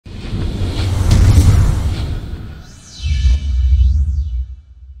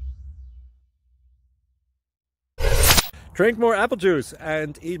Drink more apple juice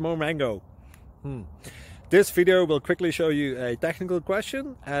and eat more mango. This video will quickly show you a technical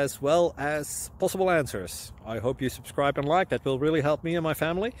question as well as possible answers. I hope you subscribe and like, that will really help me and my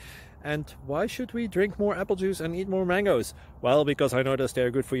family. And why should we drink more apple juice and eat more mangoes? Well, because I noticed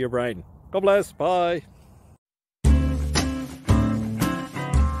they're good for your brain. God bless, bye!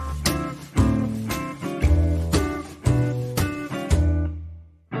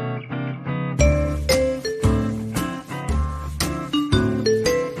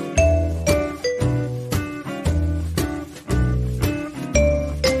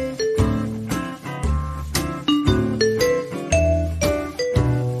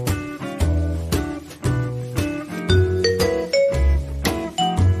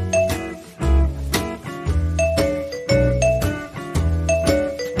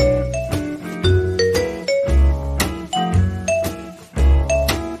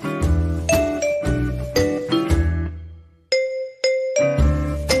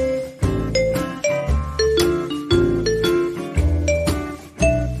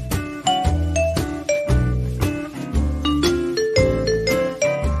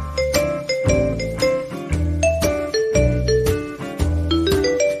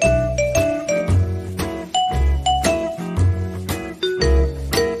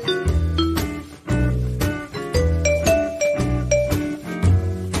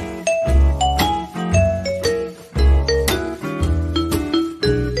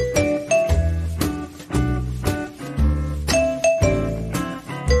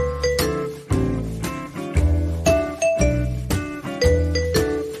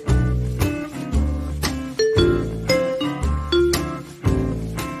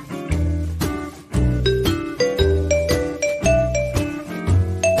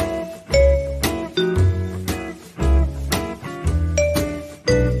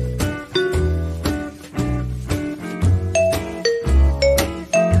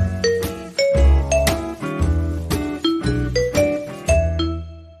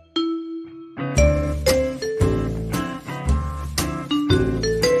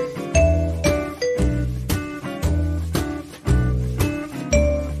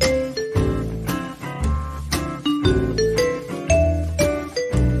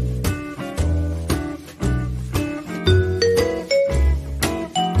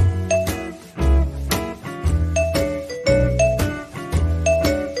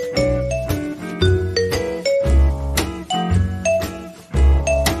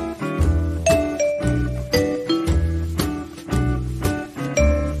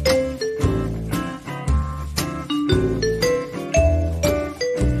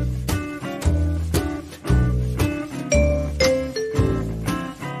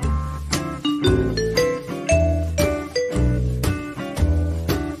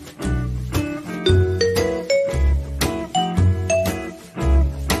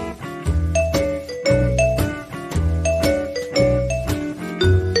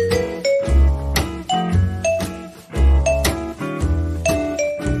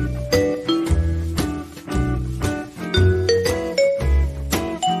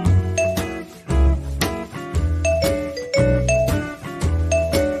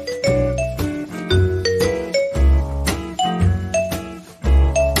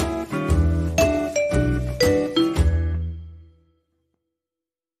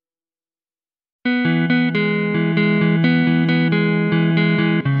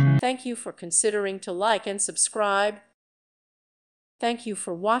 Thank you for considering to like and subscribe. Thank you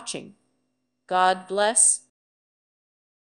for watching. God bless.